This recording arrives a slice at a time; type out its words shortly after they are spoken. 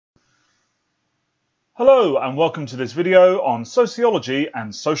Hello and welcome to this video on sociology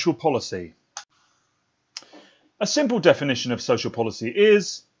and social policy. A simple definition of social policy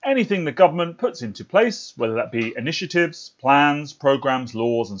is anything the government puts into place, whether that be initiatives, plans, programs,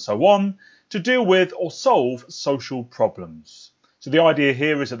 laws and so on, to deal with or solve social problems. So the idea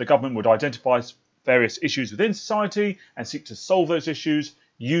here is that the government would identify various issues within society and seek to solve those issues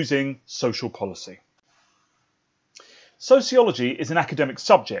using social policy. Sociology is an academic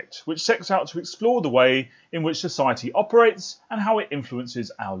subject which sets out to explore the way in which society operates and how it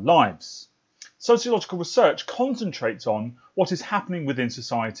influences our lives. Sociological research concentrates on what is happening within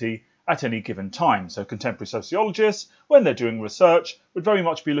society at any given time. So contemporary sociologists, when they're doing research, would very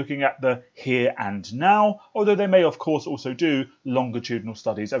much be looking at the here and now, although they may of course also do longitudinal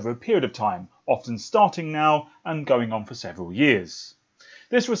studies over a period of time, often starting now and going on for several years.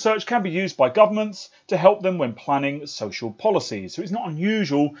 This research can be used by governments to help them when planning social policies. So it's not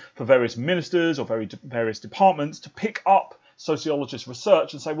unusual for various ministers or various departments to pick up sociologist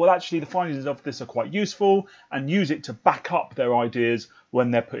research and say, well, actually the findings of this are quite useful, and use it to back up their ideas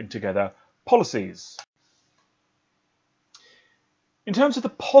when they're putting together policies. In terms of the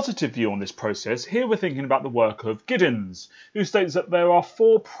positive view on this process, here we're thinking about the work of Giddens, who states that there are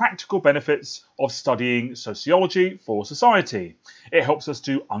 4 practical benefits of studying sociology for society. It helps us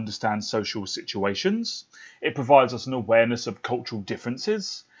to understand social situations. It provides us an awareness of cultural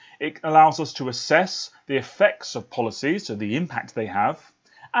differences. It allows us to assess the effects of policies, so the impact they have,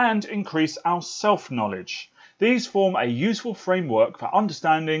 and increase our self-knowledge. These form a useful framework for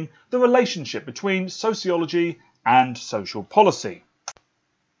understanding the relationship between sociology and social policy.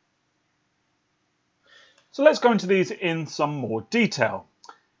 So let's go into these in some more detail.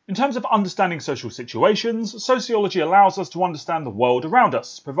 In terms of understanding social situations, sociology allows us to understand the world around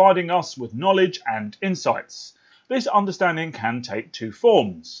us, providing us with knowledge and insights. This understanding can take 2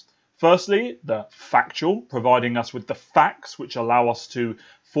 forms. Firstly, the factual, providing us with the facts which allow us to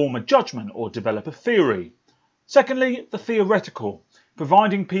form a judgment or develop a theory. Secondly, the theoretical,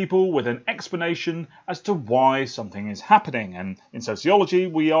 providing people with an explanation as to why something is happening. And in sociology,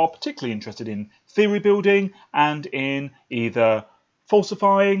 we are particularly interested in theory building and in either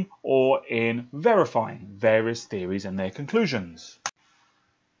falsifying or in verifying various theories and their conclusions.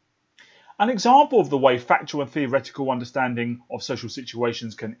 An example of the way factual and theoretical understanding of social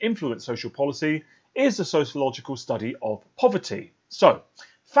situations can influence social policy is the sociological study of poverty. So,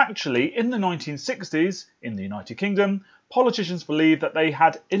 factually, in the 1960s in the United Kingdom, politicians believed that they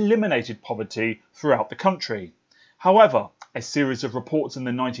had eliminated poverty throughout the country. However, a series of reports in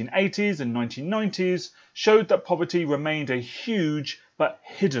the 1980s and 1990s showed that poverty remained a huge but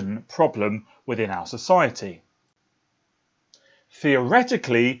hidden problem within our society.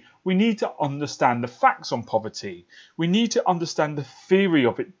 Theoretically, we need to understand the facts on poverty. We need to understand the theory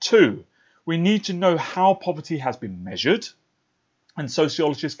of it too. We need to know how poverty has been measured, and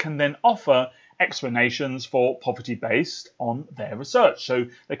sociologists can then offer explanations for poverty based on their research. So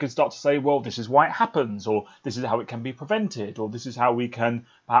they can start to say, well, this is why it happens, or this is how it can be prevented, or this is how we can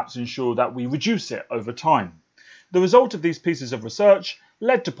perhaps ensure that we reduce it over time. The result of these pieces of research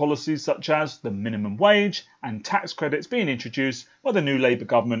led to policies such as the minimum wage and tax credits being introduced by the new Labour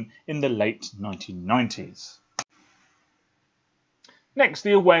government in the late 1990s. Next,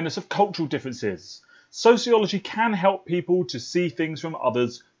 the awareness of cultural differences. Sociology can help people to see things from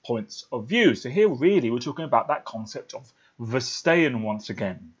others' points of view. So here really we're talking about that concept of Verstehen once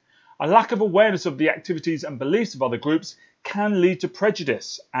again. A lack of awareness of the activities and beliefs of other groups can lead to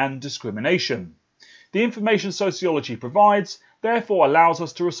prejudice and discrimination. The information sociology provides therefore allows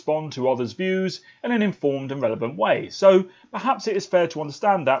us to respond to others' views in an informed and relevant way. So perhaps it is fair to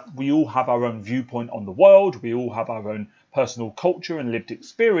understand that we all have our own viewpoint on the world, we all have our own personal culture and lived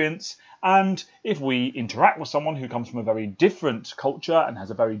experience, and if we interact with someone who comes from a very different culture and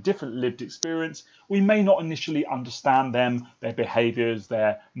has a very different lived experience, we may not initially understand them, their behaviours,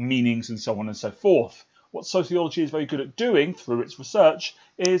 their meanings and so on and so forth. What sociology is very good at doing through its research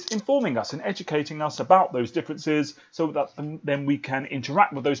is informing us and educating us about those differences so that then we can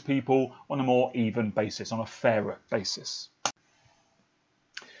interact with those people on a more even basis, on a fairer basis.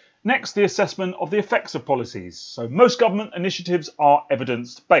 Next, the assessment of the effects of policies. So most government initiatives are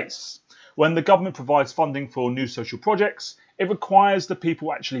evidence-based. When the government provides funding for new social projects, it requires the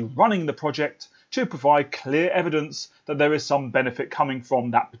people actually running the project to provide clear evidence that there is some benefit coming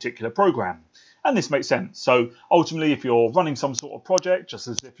from that particular programme. And this makes sense. So ultimately, if you're running some sort of project, just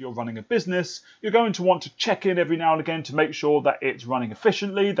as if you're running a business, you're going to want to check in every now and again to make sure that it's running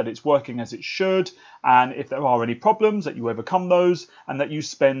efficiently, that it's working as it should, and if there are any problems, that you overcome those and that you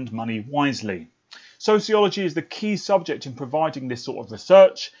spend money wisely. Sociology is the key subject in providing this sort of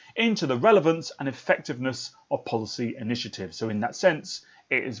research into the relevance and effectiveness of policy initiatives. So in that sense,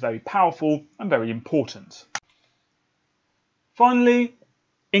 it is very powerful and very important. Finally,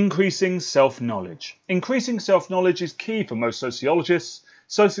 increasing self-knowledge. Increasing self-knowledge is key for most sociologists.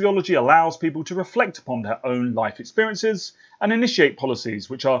 Sociology allows people to reflect upon their own life experiences and initiate policies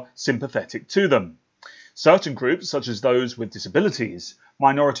which are sympathetic to them. Certain groups, such as those with disabilities,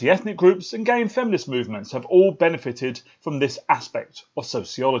 minority ethnic groups and gay and feminist movements have all benefited from this aspect of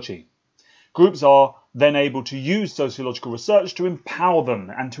sociology. Groups are then able to use sociological research to empower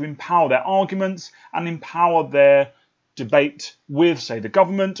them and to empower their arguments and empower their debate with, say, the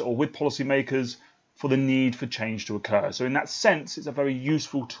government or with policymakers for the need for change to occur. So in that sense, it's a very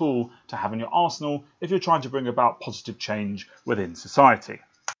useful tool to have in your arsenal if you're trying to bring about positive change within society.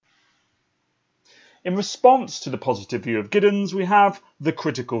 In response to the positive view of Giddens, we have the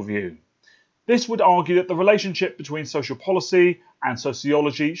critical view. This would argue that the relationship between social policy and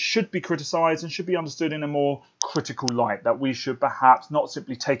sociology should be criticised and should be understood in a more critical light, that we should perhaps not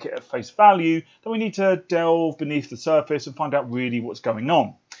simply take it at face value, that we need to delve beneath the surface and find out really what's going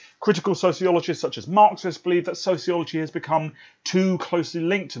on. Critical sociologists such as Marxists believe that sociology has become too closely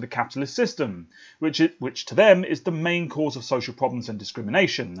linked to the capitalist system, which to them is the main cause of social problems and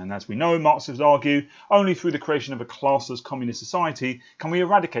discrimination. And as we know, Marxists argue, only through the creation of a classless communist society can we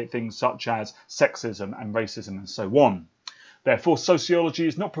eradicate things such as sexism and racism and so on. Therefore, sociology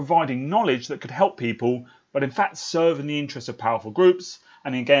is not providing knowledge that could help people, but in fact serve in the interests of powerful groups.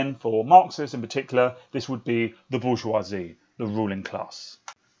 And again, for Marxists in particular, this would be the bourgeoisie, the ruling class.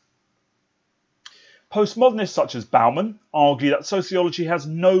 Postmodernists such as Bauman argue that sociology has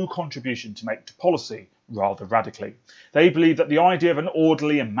no contribution to make to policy, rather radically. They believe that the idea of an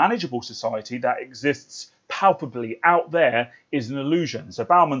orderly and manageable society that exists palpably out there is an illusion. So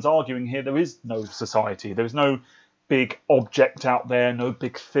Bauman's arguing here there is no society, there is no big object out there, no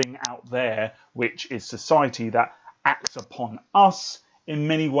big thing out there, which is society that acts upon us. In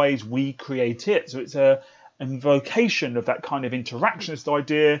many ways, we create it. So it's an invocation of that kind of interactionist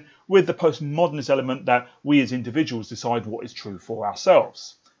idea with the postmodernist element that we as individuals decide what is true for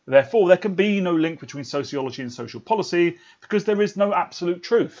ourselves. Therefore, there can be no link between sociology and social policy because there is no absolute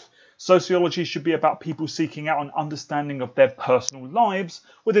truth. Sociology should be about people seeking out an understanding of their personal lives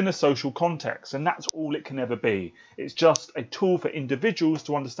within a social context, and that's all it can ever be. It's just a tool for individuals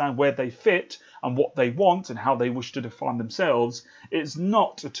to understand where they fit and what they want and how they wish to define themselves. It's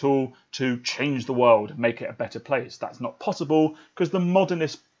not a tool to change the world and make it a better place. That's not possible because the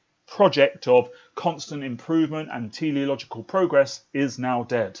modernist project of constant improvement and teleological progress is now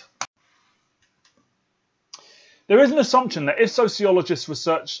dead. There is an assumption that if sociologists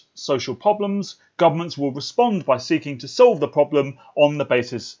research social problems, governments will respond by seeking to solve the problem on the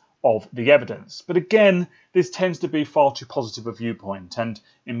basis of the evidence. But again, this tends to be far too positive a viewpoint, and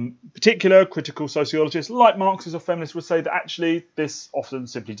in particular, critical sociologists like Marxists or feminists would say that actually this often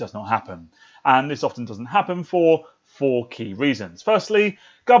simply does not happen. And this often doesn't happen for four key reasons. Firstly,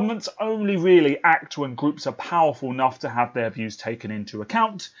 governments only really act when groups are powerful enough to have their views taken into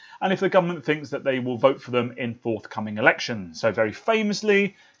account, and if the government thinks that they will vote for them in forthcoming elections. So very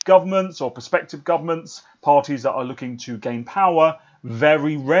famously, governments or prospective governments, parties that are looking to gain power,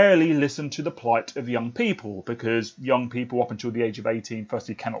 very rarely listen to the plight of young people, because young people up until the age of 18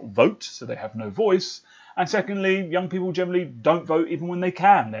 firstly cannot vote, so they have no voice, and secondly, young people generally don't vote even when they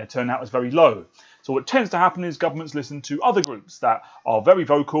can. Their turnout is very low. So what tends to happen is governments listen to other groups that are very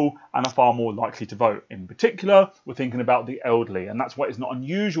vocal and are far more likely to vote. In particular, we're thinking about the elderly, and that's why it's not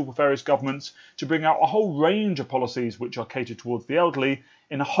unusual for various governments to bring out a whole range of policies which are catered towards the elderly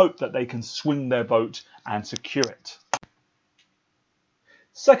in a hope that they can swing their vote and secure it.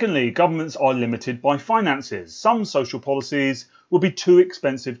 Secondly, governments are limited by finances. Some social policies will be too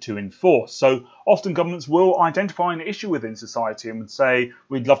expensive to enforce. So often governments will identify an issue within society and would say,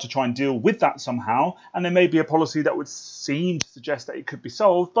 we'd love to try and deal with that somehow. And there may be a policy that would seem to suggest that it could be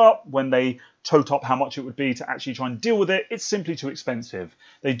solved, but when they tote up how much it would be to actually try and deal with it, it's simply too expensive.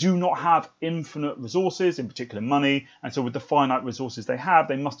 They do not have infinite resources, in particular money, and so with the finite resources they have,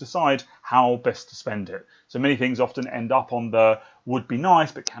 they must decide how best to spend it. So many things often end up on the would be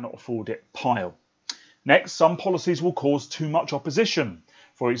nice but cannot afford it pile. Next, some policies will cause too much opposition.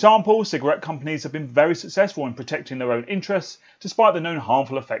 For example, cigarette companies have been very successful in protecting their own interests despite the known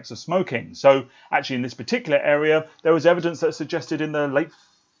harmful effects of smoking. So actually in this particular area, there was evidence that suggested in the late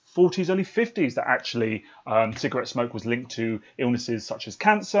 40s, early 50s that actually cigarette smoke was linked to illnesses such as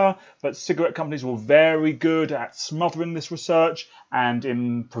cancer, but cigarette companies were very good at smothering this research and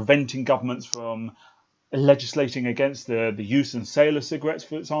in preventing governments from legislating against the use and sale of cigarettes,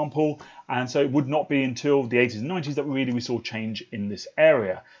 for example, and so it would not be until the 80s and 90s that really we saw change in this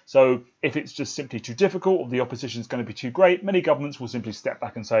area. So if it's just simply too difficult or the opposition is going to be too great, many governments will simply step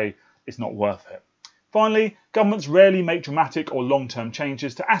back and say it's not worth it. Finally, governments rarely make dramatic or long-term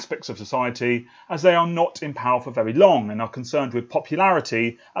changes to aspects of society as they are not in power for very long and are concerned with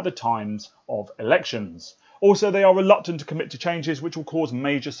popularity at the times of elections. Also, they are reluctant to commit to changes which will cause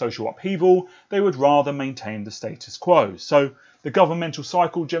major social upheaval. They would rather maintain the status quo. So the governmental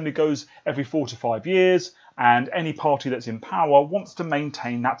cycle generally goes every 4 to 5 years, and any party that's in power wants to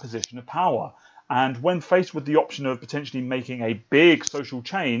maintain that position of power. And when faced with the option of potentially making a big social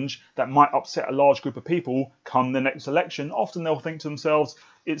change that might upset a large group of people come the next election, often they'll think to themselves,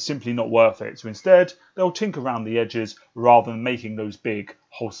 it's simply not worth it. So instead, they'll tinker around the edges rather than making those big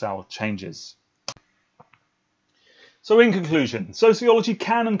wholesale changes. So in conclusion, sociology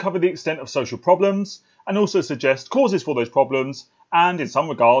can uncover the extent of social problems and also suggest causes for those problems and in some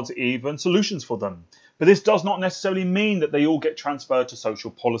regards even solutions for them. But this does not necessarily mean that they all get transferred to social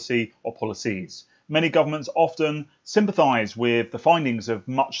policy or policies. Many governments often sympathise with the findings of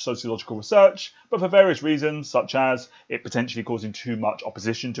much sociological research, but for various reasons, such as it potentially causing too much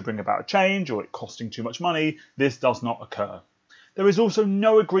opposition to bring about a change or it costing too much money, this does not occur. There is also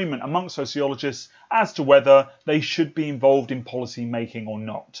no agreement among sociologists as to whether they should be involved in policy making or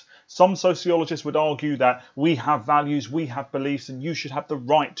not. Some sociologists would argue that we have values, we have beliefs, and you should have the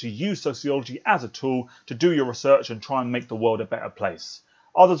right to use sociology as a tool to do your research and try and make the world a better place.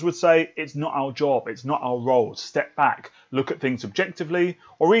 Others would say it's not our job, it's not our role, step back, look at things objectively,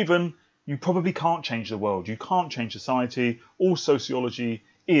 or even you probably can't change the world, you can't change society, all sociology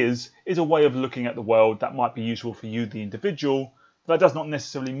is a way of looking at the world that might be useful for you, the individual. That does not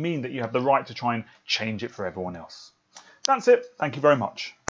necessarily mean that you have the right to try and change it for everyone else. That's it. Thank you very much.